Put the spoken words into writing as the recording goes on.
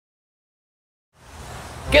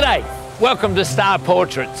G'day, welcome to Star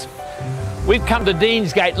Portraits. We've come to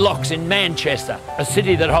Deansgate Locks in Manchester, a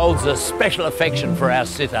city that holds a special affection for our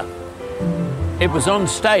sitter. It was on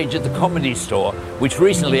stage at the Comedy Store, which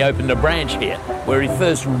recently opened a branch here, where he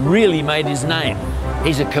first really made his name.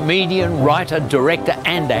 He's a comedian, writer, director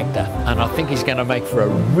and actor, and I think he's going to make for a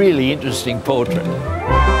really interesting portrait.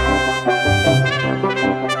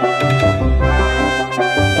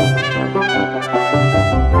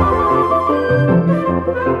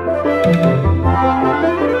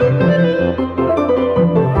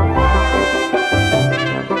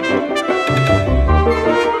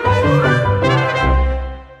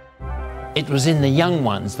 It was in the young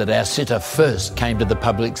ones that our sitter first came to the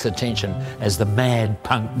public's attention as the mad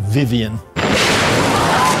punk Vivian. Vivian!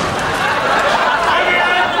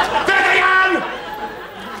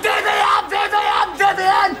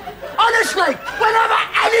 Honestly, whenever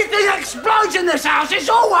anything explodes in this house, it's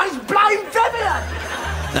always blame Vivian!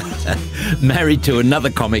 Married to another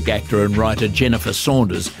comic actor and writer, Jennifer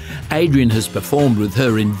Saunders, Adrian has performed with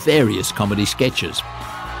her in various comedy sketches.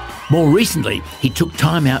 More recently, he took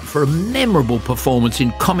time out for a memorable performance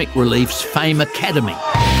in Comic Relief's Fame Academy.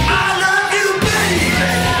 I love you, baby!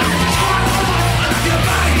 I love you,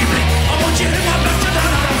 baby! I want you in my bed tonight,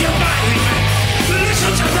 I love you, baby!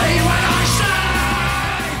 Listen to me when I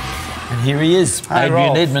say... And here he is, Hi, Adrian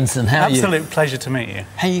Rolf. Edmondson. How are you? Absolute pleasure to meet you.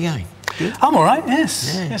 How are you going? Good? I'm all right,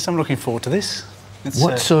 yes. Yeah. Yes, I'm looking forward to this.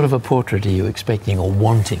 What sort of a portrait are you expecting or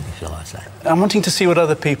wanting, shall I say? I'm wanting to see what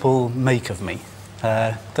other people make of me.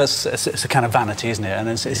 It's a kind of vanity, isn't it? And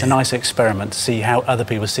it's a nice experiment to see how other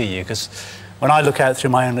people see you, because when I look out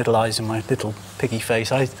through my own little eyes and my little piggy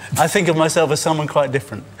face, I think of myself as someone quite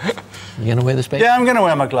different. You going to wear the specs? Yeah, I'm going to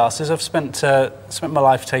wear my glasses. I've spent my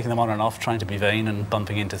life taking them on and off, trying to be vain and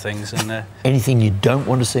bumping into things. And Anything you don't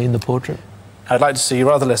want to see in the portrait? I'd like to see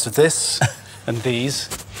rather less of this and these.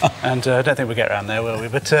 And I don't think we'll get around there, will we?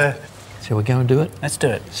 But Shall we go and do it? let's do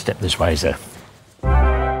it. Step this way, sir.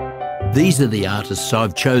 These are the artists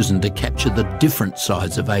I've chosen to capture the different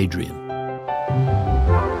sides of Adrian.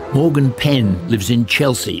 Morgan Penn lives in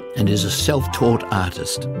Chelsea and is a self-taught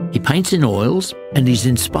artist. He paints in oils and he's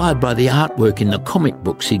inspired by the artwork in the comic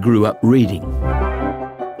books he grew up reading.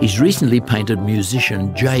 He's recently painted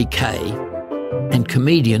musician J.K. and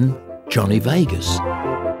comedian Johnny Vegas.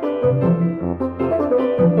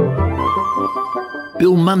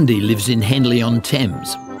 Bill Mundy lives in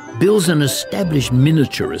Henley-on-Thames. Bill's an established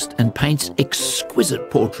miniaturist and paints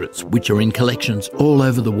exquisite portraits which are in collections all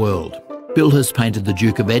over the world. Bill has painted the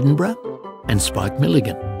Duke of Edinburgh and Spike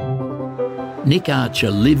Milligan. Nick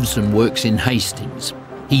Archer lives and works in Hastings.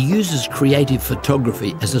 He uses creative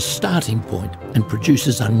photography as a starting point and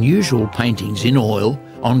produces unusual paintings in oil,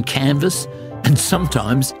 on canvas and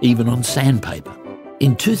sometimes even on sandpaper.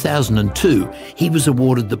 In 2002, he was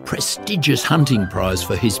awarded the prestigious Hunting Prize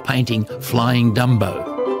for his painting Flying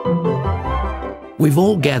Dumbo. We've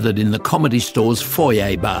all gathered in the Comedy Store's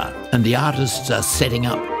foyer bar and the artists are setting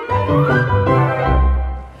up.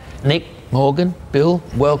 Nick, Morgan, Bill,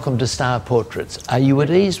 welcome to Star Portraits. Are you at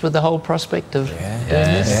ease with the whole prospect of doing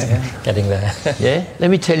this? Yeah. Getting there. Yeah? Let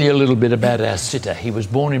me tell you a little bit about our sitter. He was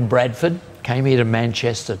born in Bradford, came here to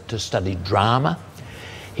Manchester to study drama.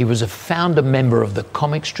 He was a founder member of the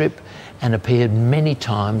comic strip and appeared many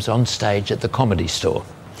times on stage at the Comedy Store.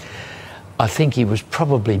 I think he was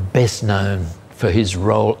probably best known for his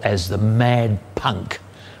role as the mad punk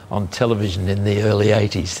on television in the early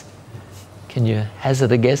 80s. Can you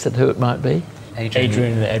hazard a guess at who it might be?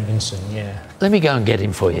 Adrian Edmondson, yeah. Let me go and get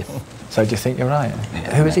him for you. So do you think you're right?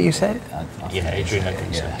 Who is it you said? Yeah, Adrian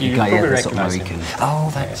Edmondson. Yeah. You Got probably the sort of recognise him. American. Oh,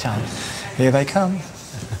 that chance. Here they come.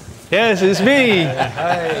 Yes, it's me,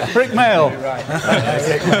 Rick Mail.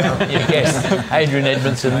 You guessed. Adrian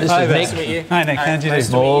Edmondson. This Hi is there. Nick. Nice to meet you. Hi, Nick. How do you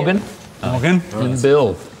do? Morgan Morgan. and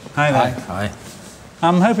Bill. Hi there. Hi.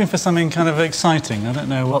 I'm hoping for something kind of exciting. I don't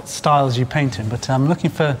know what styles you paint in, but I'm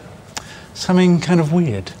looking for something kind of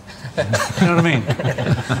weird. You know what I mean?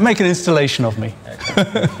 Make an installation of me.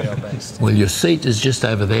 Well, your seat is just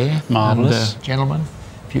over there. Marvellous. And, gentlemen,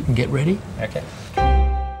 if you can get ready. Okay.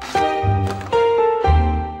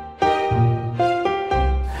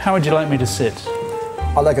 How would you like me to sit?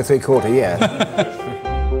 I like a 3/4, yeah.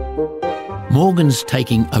 Morgan's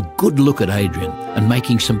taking a good look at Adrian and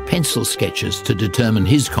making some pencil sketches to determine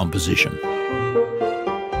his composition.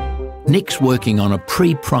 Nick's working on a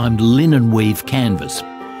pre-primed linen weave canvas.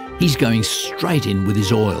 He's going straight in with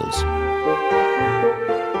his oils.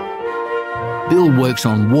 Bill works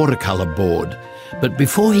on watercolour board, but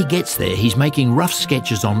before he gets there, he's making rough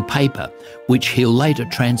sketches on paper, which he'll later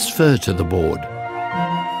transfer to the board.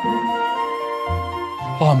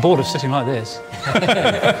 Oh, I'm bored of sitting like this. You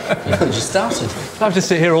just started. I have to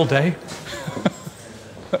sit here all day.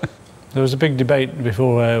 There was a big debate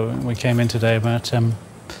before we came in today about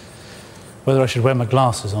whether I should wear my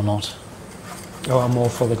glasses or not. Oh, I'm all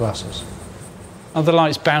for the glasses. Are the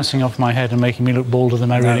lights bouncing off my head and making me look balder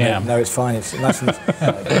than I really am? No, it's fine. It's nice and,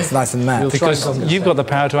 it's nice and matte. Because you've got the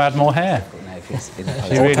power to add more hair.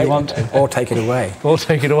 If you really want to. Or take it away. Or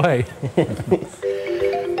take it away.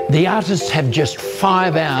 The artists have just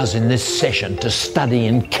 5 hours in this session to study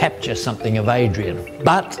and capture something of Adrian.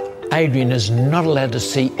 But Adrian is not allowed to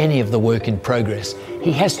see any of the work in progress.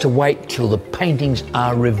 He has to wait till the paintings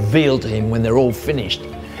are revealed to him when they're all finished.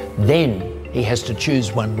 Then he has to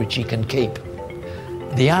choose one which he can keep.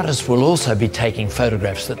 The artists will also be taking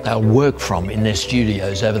photographs that they'll work from in their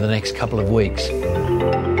studios over the next couple of weeks.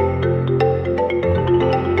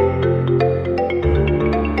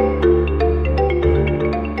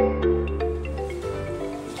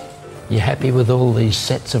 You happy with all these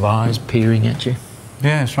sets of eyes peering at you?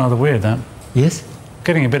 Yeah, it's rather weird, that. Yes?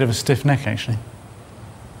 Getting a bit of a stiff neck, actually.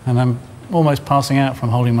 And I'm almost passing out from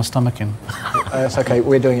holding my stomach in. It's OK,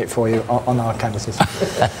 we're doing it for you on our canvases.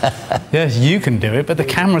 Yes, you can do it, but the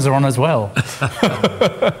cameras are on as well.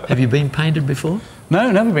 Have you been painted before?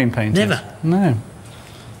 No, never been painted. Never? No.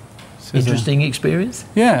 Interesting experience?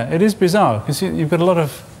 Yeah, it is bizarre, because you've got a lot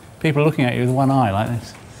of people looking at you with one eye like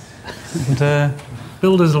this. And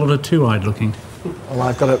Bill does a lot of two-eyed looking. Well,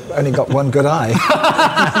 I've only got one good eye.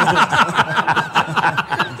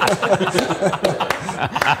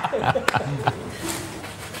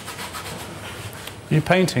 Are you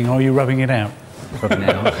painting or are you rubbing it out? Rubbing it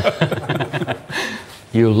out.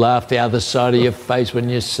 You'll laugh the other side of your face when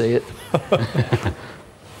you see it.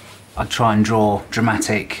 I try and draw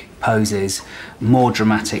dramatic poses, more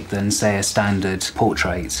dramatic than, say, a standard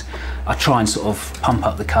portrait. I try and sort of pump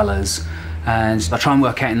up the colours, and I try and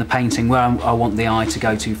work out in the painting where I want the eye to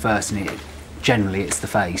go to first, and generally it's the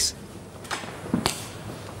face.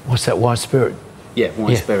 What's that, white spirit? Yeah,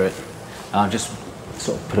 white spirit. I just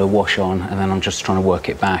sort of put a wash on, and then I'm just trying to work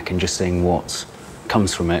it back and just seeing what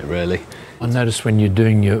comes from it, really. I noticed when you're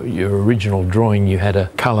doing your original drawing, you had a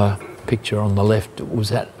colour picture on the left. Was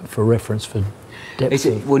that for reference for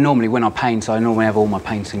depth? Well, normally when I paint, I normally have all my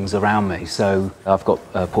paintings around me. So I've got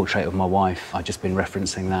a portrait of my wife. I've just been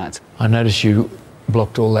referencing that. I noticed you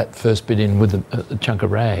blocked all that first bit in with a chunk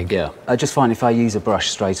of rag. Yeah. I just find if I use a brush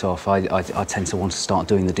straight off, I tend to want to start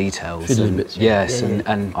doing the details. Fiddly bits. Yes,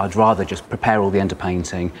 and I'd rather just prepare all the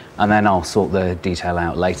underpainting and then I'll sort the detail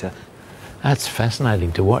out later. That's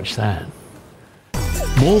fascinating to watch that.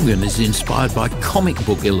 Morgan is inspired by comic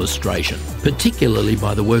book illustration, particularly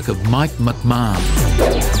by the work of Mike McMahon.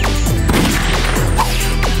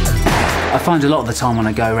 I find a lot of the time when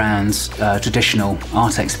I go around traditional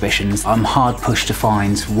art exhibitions, I'm hard pushed to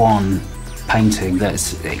find one painting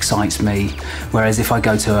that excites me, whereas if I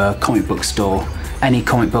go to a comic book store, any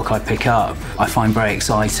comic book I pick up, I find very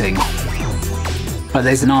exciting. But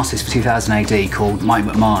there's an artist for 2000 AD called Mike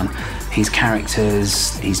McMahon. His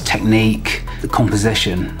characters, his technique, the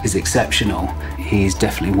composition is exceptional. He's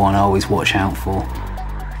definitely one I always watch out for.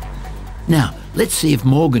 Now, let's see if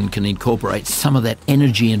Morgan can incorporate some of that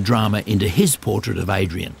energy and drama into his portrait of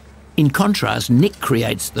Adrian. In contrast, Nick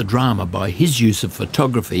creates the drama by his use of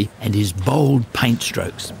photography and his bold paint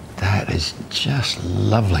strokes. That is just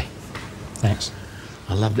lovely. Thanks.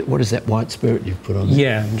 I loved it. What is that white spirit you've put on there?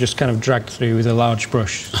 Yeah, and just kind of dragged through with a large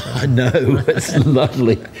brush. So. I know, it's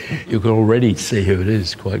lovely. You can already see who it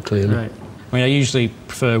is quite clearly. Right. I mean, I usually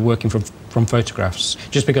prefer working from photographs,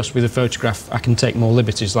 just because with a photograph I can take more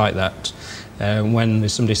liberties like that. When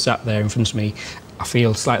there's somebody sat there in front of me, I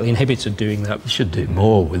feel slightly inhibited doing that. You should do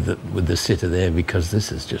more with the sitter there, because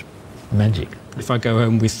this is just magic. If I go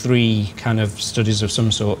home with 3 kind of studies of some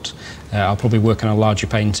sort, I'll probably work on a larger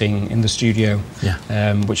painting in the studio,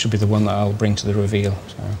 which will be the one that I'll bring to the reveal.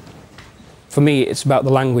 So. For me, it's about the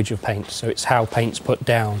language of paint, so it's how paint's put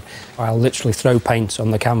down. I'll literally throw paint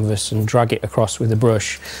on the canvas and drag it across with a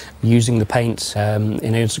brush, using the paint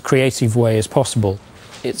in as creative way as possible.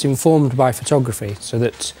 It's informed by photography, so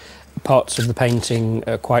that parts of the painting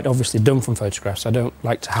are quite obviously done from photographs. I don't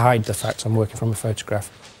like to hide the fact I'm working from a photograph.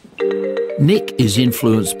 Nick is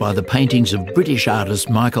influenced by the paintings of British artist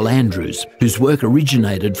Michael Andrews, whose work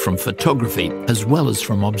originated from photography as well as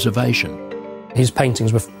from observation. His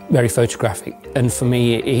paintings were very photographic, and for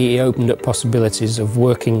me he opened up possibilities of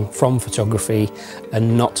working from photography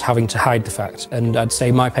and not having to hide the fact. And I'd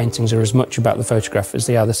say my paintings are as much about the photograph as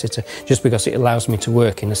they are the sitter, just because it allows me to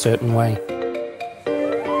work in a certain way.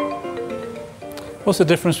 What's the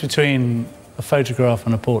difference between a photograph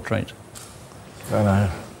and a portrait? I don't know.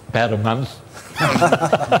 About a month.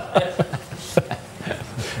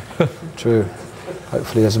 True.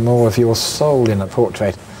 Hopefully there's more of your soul in a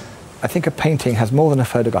portrait. I think a painting has more than a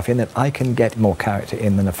photograph in it. I can get more character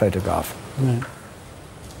in than a photograph. Yeah.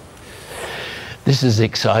 This is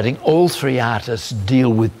exciting. All three artists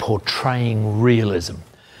deal with portraying realism.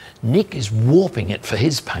 Nick is warping it for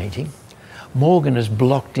his painting. Morgan has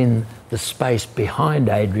blocked in the space behind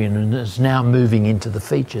Adrian and is now moving into the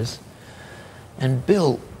features. And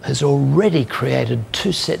Bill has already created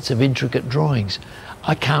 2 sets of intricate drawings.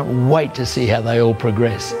 I can't wait to see how they all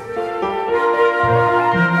progress.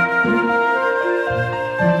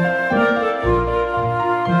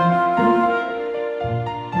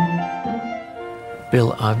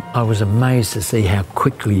 Bill, I was amazed to see how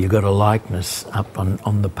quickly you got a likeness up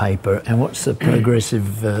on the paper. And what's the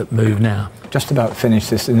progressive move now? Just about finished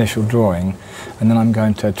this initial drawing, and then I'm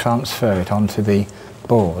going to transfer it onto the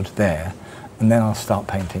board there, and then I'll start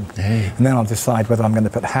painting. Hey. And then I'll decide whether I'm going to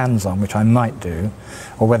put hands on, which I might do,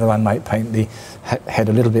 or whether I might paint the head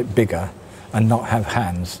a little bit bigger and not have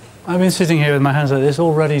hands. I've been sitting here with my hands like this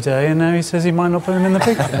all ready day, and now he says he might not put them in the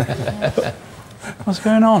picture. What's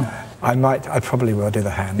going on? I probably will do the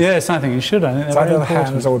hands. Yes, I think you should. I think they're So very either important.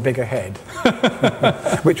 hands or a bigger head.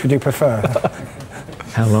 Which would you prefer?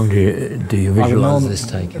 How long do you visualise this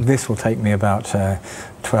taking? This will take me about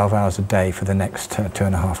 12 hours a day for the next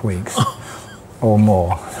 2.5 weeks. Or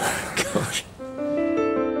more. Gosh.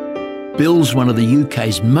 Bill's one of the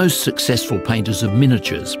UK's most successful painters of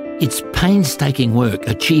miniatures. It's painstaking work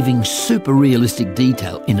achieving super realistic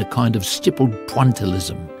detail in a kind of stippled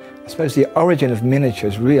pointillism. I suppose the origin of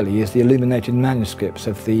miniatures really is the illuminated manuscripts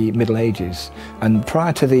of the Middle Ages. And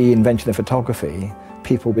prior to the invention of photography,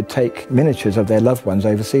 people would take miniatures of their loved ones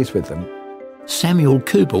overseas with them. Samuel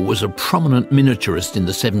Cooper was a prominent miniaturist in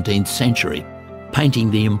the 17th century, painting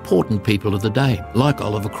the important people of the day, like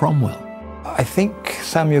Oliver Cromwell. I think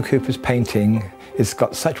Samuel Cooper's painting has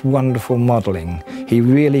got such wonderful modelling. He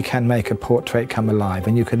really can make a portrait come alive,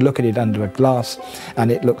 and you could look at it under a glass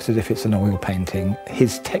and it looks as if it's an oil painting.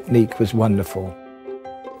 His technique was wonderful.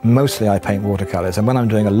 Mostly I paint watercolours, and when I'm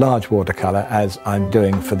doing a large watercolour, as I'm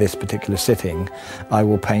doing for this particular sitting, I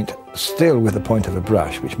will paint still with the point of a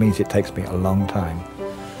brush, which means it takes me a long time.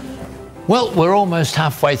 Well, we're almost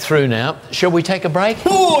halfway through now. Shall we take a break?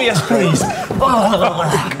 Oh, yes, please.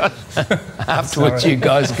 Afterwards, you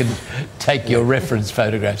guys can take your reference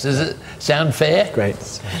photographs. Does it sound fair?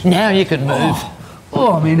 Great. Now you can move.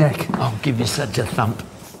 Oh, my neck. I'll give you such a thump.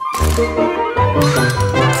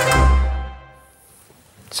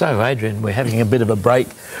 So, Adrian, we're having a bit of a break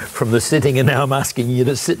from the sitting, and now I'm asking you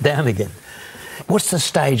to sit down again. What's the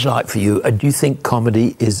stage like for you? Do you think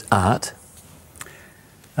comedy is art?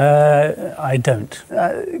 I don't.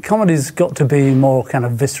 Comedy's got to be more kind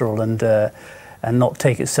of visceral and not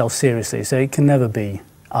take itself seriously. So it can never be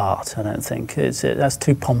art, I don't think. That's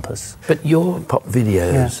too pompous. But your pop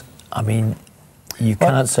videos, I mean, you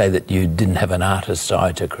can't say that you didn't have an artist's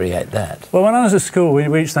eye to create that. Well, when I was at school, we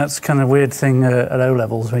reached that kind of weird thing at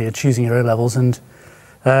O-levels, where you're choosing your O-levels, and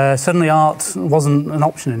suddenly art wasn't an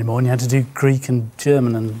option anymore, and you had to do Greek and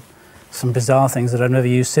German and some bizarre things that I've never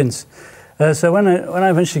used since. So when I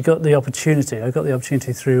eventually got the opportunity, I got the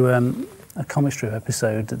opportunity through a comic strip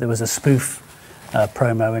episode that there was a spoof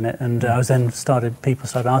promo in it, and people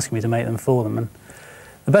started asking me to make them for them. And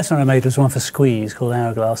the best one I made was one for Squeeze called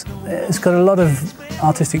Hourglass. It's got a lot of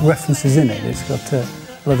artistic references in it. It's got a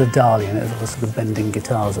lot of Dali in it, there's a lot of sort of bending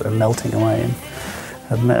guitars that are melting away, and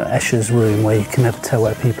Escher's room where you can never tell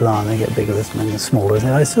where people are, and they get bigger and smaller.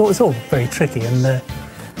 It's all very tricky, and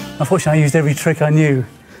unfortunately I used every trick I knew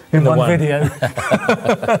in one video.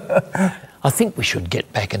 I think we should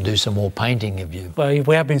get back and do some more painting of you. Well,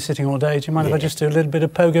 we have been sitting all day. Do you mind if I just do a little bit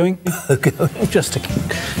of pogoing? Pogoing? Just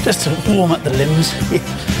to warm up the limbs.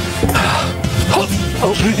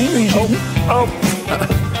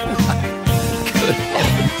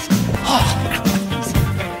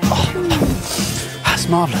 That's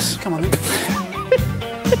marvellous. Come on, then.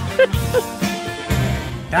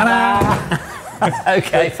 Ta-da!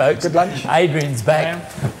 Okay, folks. Good lunch. Adrian's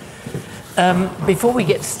back. Before we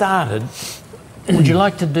get started, would you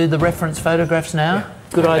like to do the reference photographs now? Yeah.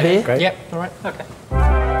 Good idea? Great. Yep, all right, okay.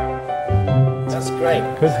 That's great.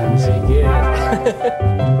 Good hands.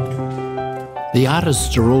 The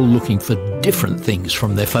artists are all looking for different things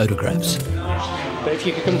from their photographs. But if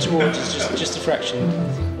you could come towards us just a fraction.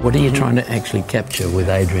 What are you trying to actually capture with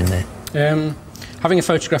Adrian there? Having a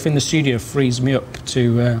photograph in the studio frees me up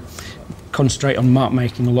to concentrate on mark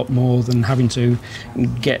making a lot more than having to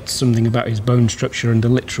get something about his bone structure and the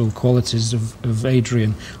literal qualities of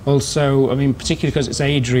Adrian. Also, I mean, particularly because it's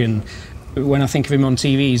Adrian, When I think of him on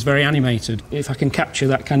TV, he's very animated. If I can capture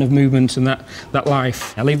that kind of movement and that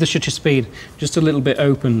life, I leave the shutter speed just a little bit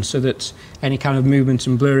open so that any kind of movement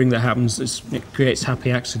and blurring that happens, it creates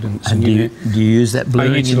happy accidents. And do you use that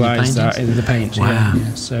blurring in your paintings? I utilise that in the paint, wow.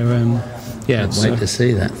 yeah. So, yeah. Wait to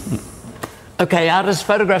see that. OK, artists,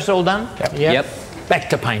 photographs all done? Yep. Back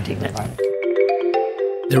to painting then.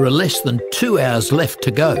 There are less than 2 hours left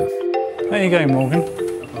to go. There you go, Morgan.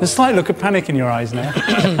 There's a slight look of panic in your eyes now.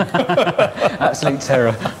 Absolute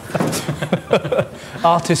terror.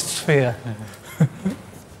 Artist's fear.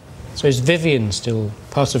 So is Vivian still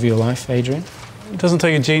part of your life, Adrian? It doesn't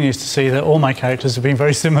take a genius to see that all my characters have been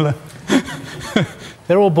very similar.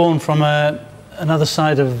 They're all born from another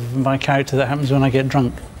side of my character that happens when I get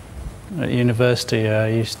drunk. At university, I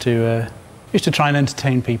used to try and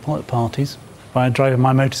entertain people at parties by driving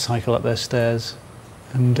my motorcycle up their stairs.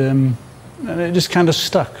 And it just kind of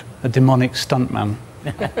stuck, a demonic stuntman.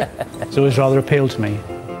 It's always rather appealed to me.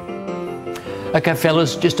 OK,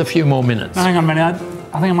 fellas, just a few more minutes. Hang on a minute,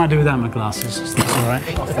 I think I might do without my glasses. That's all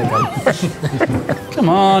right. Off they go. Come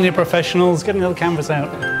on, you professionals, get a little canvas out.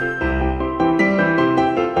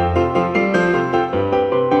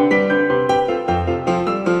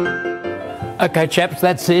 OK, chaps,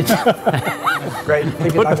 that's it. Great.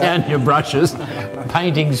 Put down your brushes.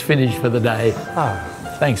 Painting's finished for the day.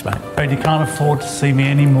 Thanks, mate. But you can't afford to see me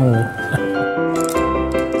anymore.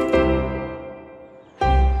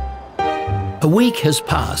 A week has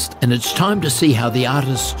passed and it's time to see how the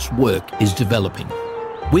artist's work is developing.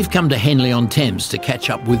 We've come to Henley-on-Thames to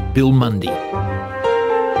catch up with Bill Mundy. Well,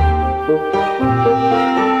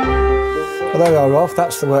 there we are, Rolf.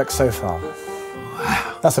 That's the work so far.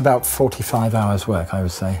 Wow. That's about 45 hours work, I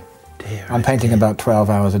would say. I'm painting about 12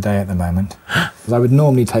 hours a day at the moment. I would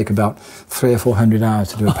normally take about 300 or 400 hours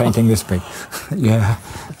to do a painting this big. Yeah.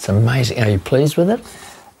 It's amazing. Are you pleased with it?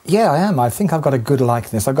 Yeah, I am. I think I've got a good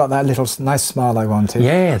likeness. I've got that little nice smile I wanted.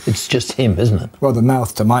 Yeah, it's just him, isn't it? Well, the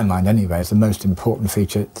mouth, to my mind anyway, is the most important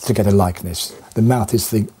feature to get a likeness. The mouth is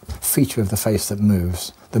the feature of the face that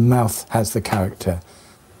moves. The mouth has the character.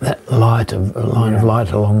 That line of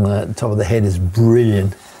light along the top of the head is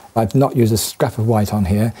brilliant. I've not used a scrap of white on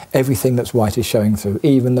here. Everything that's white is showing through.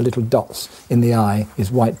 Even the little dots in the eye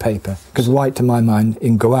is white paper. Because white, to my mind,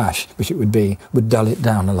 in gouache, which it would be, would dull it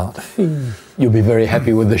down a lot. You'll be very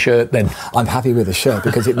happy with the shirt then. I'm happy with the shirt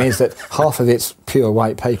because it means that half of it's pure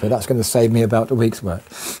white paper. That's going to save me about a week's work.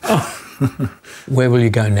 Where will you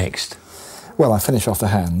go next? Well, I finish off the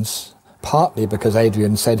hands. Partly because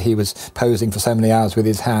Adrian said he was posing for so many hours with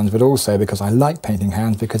his hands, but also because I like painting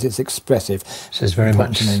hands because it's expressive. So it's very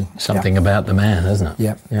much something about the man, isn't it?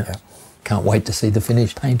 Yeah. Can't wait to see the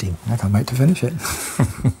finished painting. I can't wait to finish it.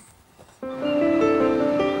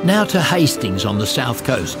 Now to Hastings on the south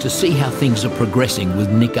coast to see how things are progressing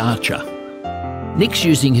with Nick Archer. Nick's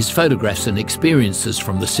using his photographs and experiences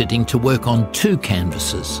from the sitting to work on 2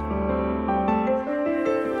 canvases.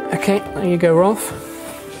 OK, there you go, Rolf.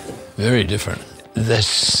 Very different. There's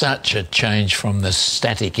such a change from the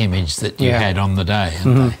static image that you had on the day,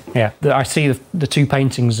 isn't there? Yeah, I see the 2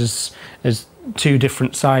 paintings as 2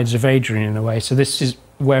 different sides of Adrian in a way. So this is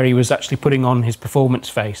where he was actually putting on his performance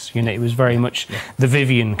face. You know, it was very much the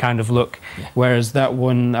Vivian kind of look, whereas that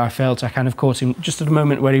one I felt I kind of caught him just at a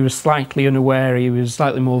moment where he was slightly unaware, he was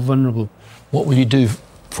slightly more vulnerable. What will you do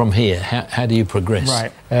from here? How do you progress?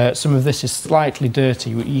 Right. Some of this is slightly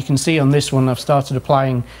dirty. You can see on this one I've started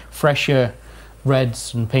applying fresher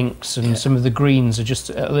reds and pinks, and some of the greens are just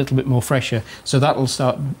a little bit more fresher. So that will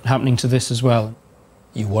start happening to this as well.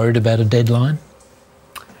 You worried about a deadline?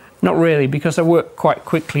 Not really, because I work quite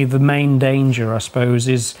quickly. The main danger, I suppose,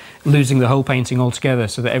 is losing the whole painting altogether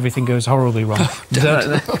so that everything goes horribly wrong.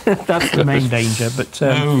 That's the main danger. But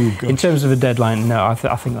in terms of a deadline, no, I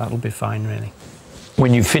think that'll be fine, really.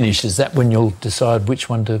 When you finish, is that when you'll decide which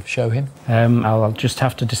one to show him? I'll just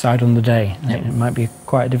have to decide on the day. Yep. It might be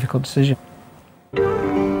quite a difficult decision.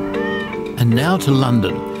 And now to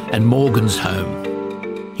London and Morgan's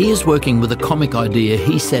home. He is working with a comic idea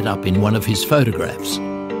he set up in one of his photographs.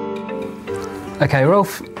 OK,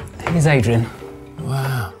 Rolf, here's Adrian.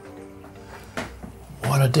 Wow.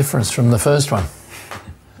 What a difference from the first one.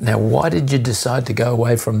 Now, why did you decide to go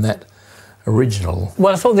away from that original?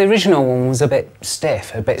 Well, I thought the original one was a bit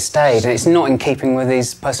stiff, a bit staid, and it's not in keeping with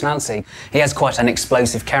his personality. He has quite an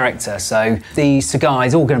explosive character, so the cigar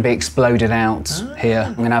is all going to be exploded out here.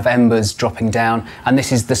 I'm going to have embers dropping down, and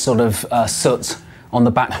this is the sort of soot on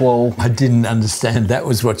the back wall. I didn't understand that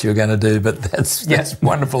was what you were going to do, but that's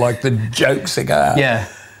wonderful, like the joke cigar. Yeah.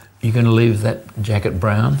 You're going to leave that jacket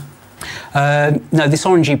brown? No, this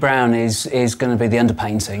orangey brown is going to be the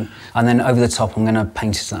underpainting, and then over the top I'm going to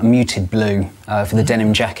paint it a muted blue for the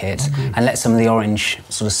denim jacket, and let some of the orange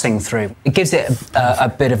sort of sing through. It gives it a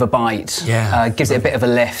bit of a bite, gives it a bit of a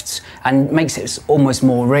lift, and makes it almost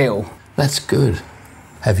more real. That's good.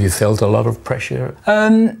 Have you felt a lot of pressure?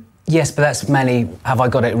 Yes, but that's mainly, have I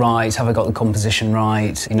got it right? Have I got the composition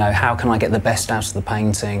right? You know, how can I get the best out of the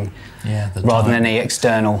painting? Rather than any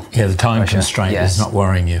external the time pressure. constraint is not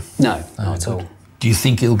worrying you? No, not at all. Do you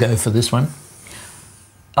think he'll go for this one?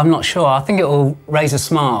 I'm not sure. I think it will raise a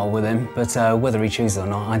smile with him, but whether he chooses or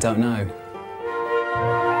not, I don't know.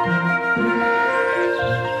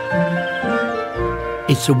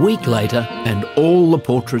 It's a week later and all the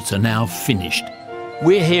portraits are now finished.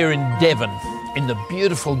 We're here in Devon, in the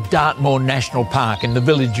beautiful Dartmoor National Park in the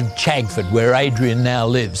village of Chagford, where Adrian now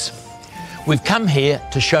lives. We've come here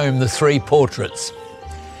to show him the 3 portraits.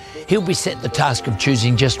 He'll be set the task of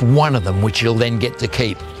choosing just one of them, which he'll then get to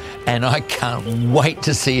keep. And I can't wait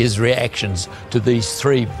to see his reactions to these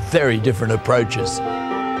 3 very different approaches.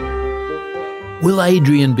 Will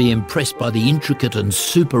Adrian be impressed by the intricate and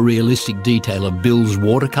super realistic detail of Bill's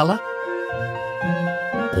watercolour?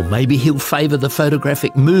 Or maybe he'll favour the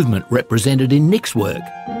photographic movement represented in Nick's work.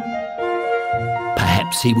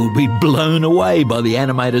 Perhaps he will be blown away by the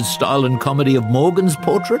animated style and comedy of Morgan's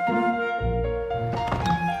portrait.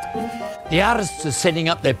 The artists are setting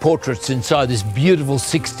up their portraits inside this beautiful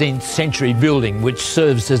 16th century building which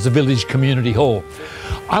serves as a village community hall.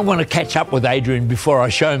 I want to catch up with Adrian before I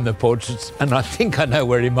show him the portraits, and I think I know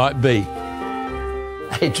where he might be.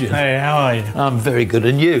 Adrian. Hey, how are you? I'm very good,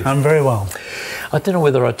 and you? I'm very well. I don't know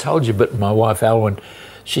whether I told you, but my wife Alwyn,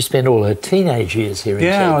 she spent all her teenage years here in Chagford.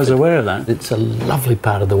 Yeah, I was aware of that. It's a lovely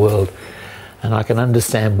part of the world, and I can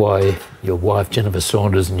understand why your wife Jennifer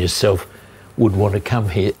Saunders and yourself would want to come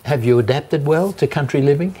here. Have you adapted well to country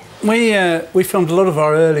living? We filmed a lot of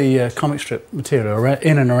our early comic strip material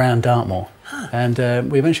in and around Dartmoor, and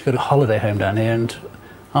we eventually got a holiday home down here, and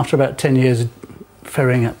after about 10 years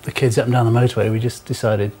ferrying up the kids up and down the motorway, we just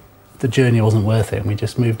decided the journey wasn't worth it, and we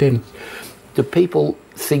just moved in. Do people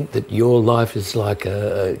think that your life is like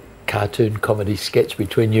a cartoon comedy sketch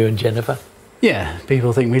between you and Jennifer? Yeah,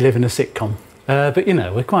 people think we live in a sitcom, but you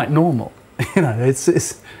know, we're quite normal. You know,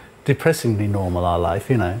 it's depressingly normal, our life,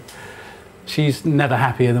 you know. She's never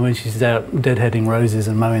happier than when she's out deadheading roses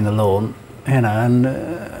and mowing the lawn, you know, and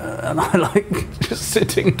I like just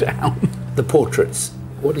sitting down. The portraits,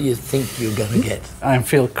 what do you think you're going to get? I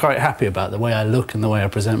feel quite happy about the way I look and the way I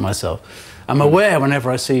present myself. I'm aware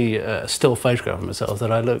whenever I see a still photograph of myself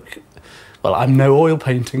that I look, well, I'm no oil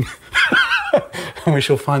painting. And we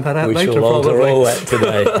shall find that out later, probably. We shall alter all that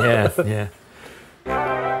today,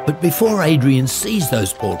 yeah. But before Adrian sees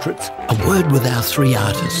those portraits, a word with our 3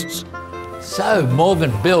 artists. So,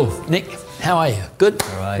 Morgan, Bill, Nick, how are you? Good?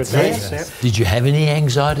 All right. Good, thanks. Yeah. Did you have any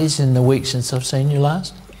anxieties in the week since I've seen you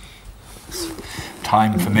last?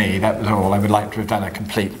 Time for me, that was all. I would like to have done a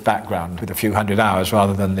complete background with a few hundred hours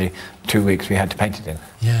rather than the 2 weeks we had to paint it in.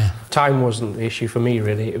 Yeah. Time wasn't the issue for me,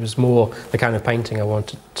 really. It was more the kind of painting I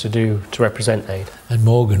wanted to do to represent Aid. And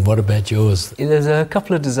Morgan, what about yours? There's a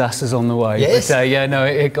couple of disasters on the way. Yes? But, yeah, no,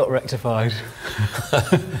 it got rectified.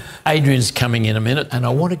 Adrian's coming in a minute, and I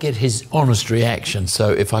want to get his honest reaction.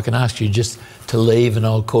 So if I can ask you just to leave, and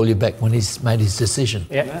I'll call you back when he's made his decision.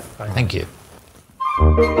 Yeah, fine. Thank you.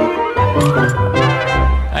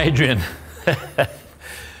 Adrian,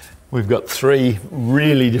 we've got 3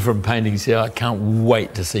 really different paintings here. I can't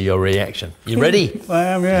wait to see your reaction. You ready? I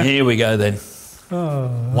am, yeah. Here we go then.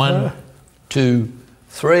 1, 2,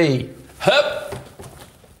 3, hup!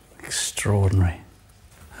 Extraordinary.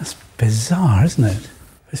 That's bizarre, isn't it?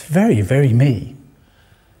 It's very, very me.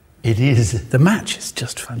 It is. The match is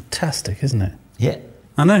just fantastic, isn't it? Yeah.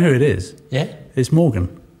 I know who it is. Yeah? It's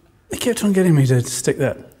Morgan. He kept on getting me to stick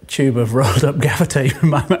that tube of rolled up gaffer tape in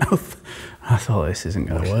my mouth. I thought, this isn't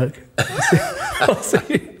going to work.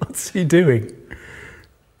 What's he doing?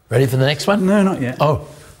 Ready for the next one? No, not yet. Oh.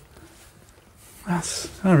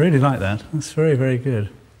 I really like that. That's very, very good.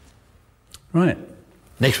 Right.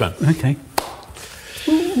 Next one. Okay.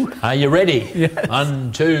 Are you ready? Yes.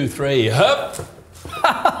 1, 2, 3, hup!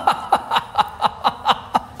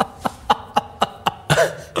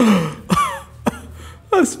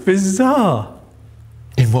 That's bizarre.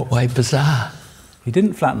 In what way bizarre? He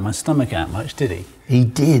didn't flatten my stomach out much, did he? He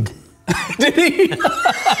did. Did he?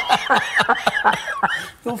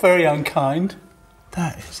 Not very unkind.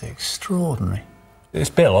 That is extraordinary.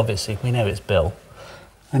 It's Bill, obviously. We know it's Bill.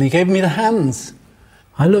 And he gave me the hands.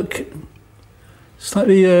 I look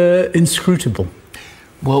slightly inscrutable.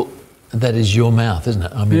 Well, that is your mouth, isn't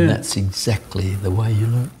it? I mean, Yeah. that's exactly the way you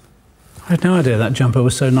look. had no idea that jumper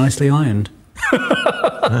was so nicely ironed.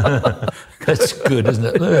 That's good, isn't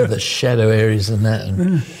it? Look at the shadow areas and that.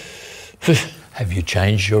 And have you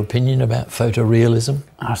changed your opinion about photorealism?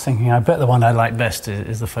 I was thinking, I bet the one I like best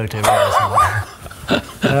is the photorealism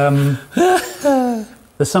one.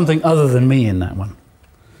 There's something other than me in that one.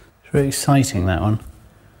 It's very exciting, that one.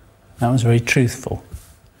 That one's very truthful.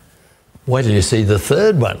 Wait till you see the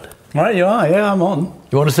third one. Right, you are, yeah, I'm on.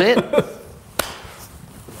 You want to see it?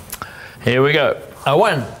 Here we go.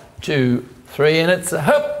 1, 2, 3, and it's a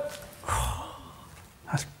hop.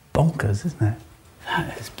 That's bonkers, isn't it?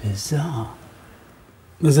 That is bizarre.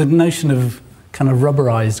 There's a notion of kind of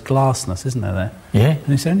rubberized glassness, isn't there? Yeah.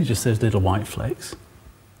 And it's only just those little white flakes.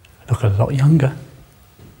 Look a lot younger.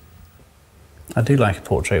 I do like a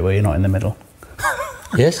portrait where you're not in the middle.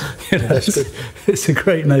 Yes? You know, That's good. It's a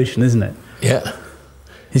great notion, isn't it? Yeah.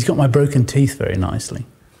 He's got my broken teeth very nicely.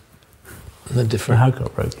 The different... I have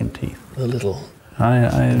got broken teeth. The little...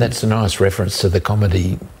 That's a nice reference to the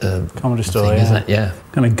comedy... comedy story, thing, isn't it? Yeah.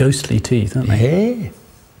 Kind of ghostly teeth, aren't they? Yeah.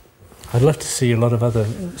 I'd love to see a lot of other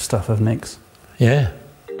stuff of Nick's. Yeah.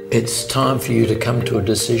 It's time for you to come to a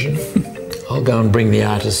decision. I'll go and bring the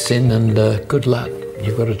artists in, and good luck.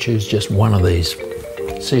 You've got to choose just one of these.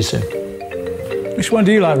 See you soon. Which one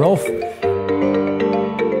do you like, Rolf?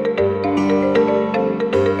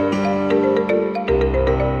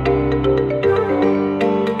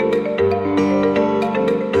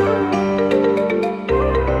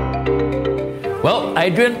 Well,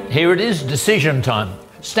 Adrian, here it is, decision time.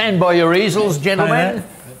 Stand by your easels, gentlemen.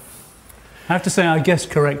 I have to say I guessed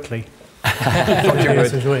correctly.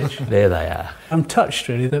 There they are. I'm touched,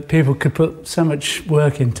 really, that people could put so much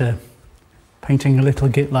work into painting a little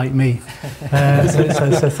git like me.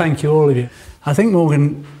 So thank you, all of you. I think,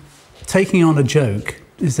 Morgan, taking on a joke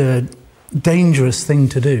is a dangerous thing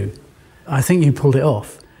to do. I think you pulled it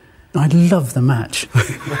off. I love the match.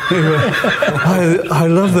 I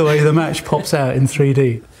love the way the match pops out in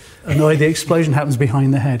 3D. And the way the explosion happens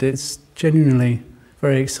behind the head. It's genuinely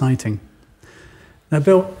very exciting. Now,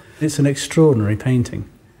 Bill, it's an extraordinary painting.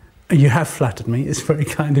 You have flattered me, it's very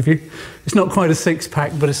kind of you. It's not quite a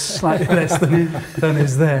six-pack, but it's slightly less than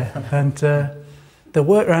is there. And the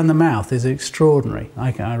work around the mouth is extraordinary.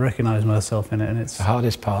 I recognise myself in it, and it's... The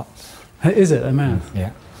hardest part. Is it, the mouth?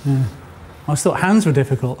 Yeah. I thought hands were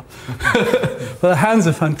difficult. But the hands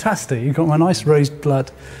are fantastic. You've got my nice raised blood.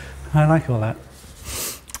 I like all that.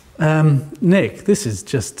 Nick, this is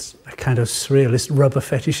just a kind of surrealist rubber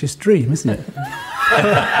fetishist dream, isn't it?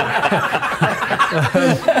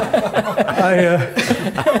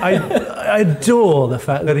 I adore the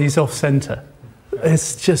fact that he's off-centre.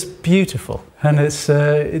 It's just beautiful, and it's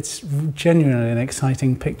genuinely an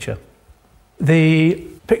exciting picture. The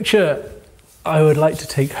picture I would like to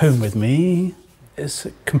take home with me is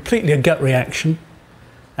completely a gut reaction,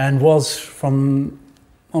 and was from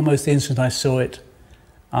almost the instant I saw it,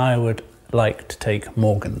 I would like to take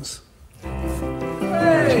Morgan's. Well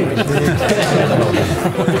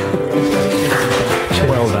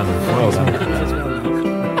done, well done.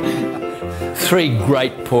 3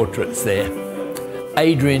 great portraits there.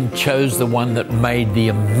 Adrian chose the one that made the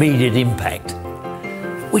immediate impact.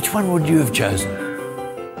 Which one would you have chosen?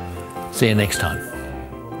 See you next time.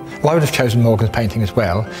 Well, I would have chosen Morgan's painting as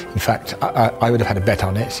well. In fact, I would have had a bet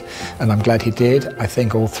on it, and I'm glad he did. I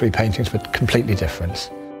think all 3 paintings were completely different.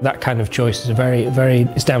 That kind of choice is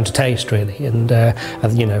it's down to taste, really, and I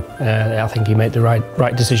think he made the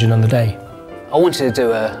right decision on the day. I wanted to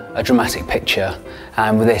do a dramatic picture,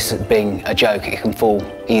 and with this being a joke, it can fall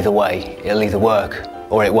either way. It'll either work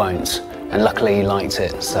or it won't, and luckily he liked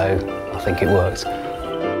it, so I think it worked.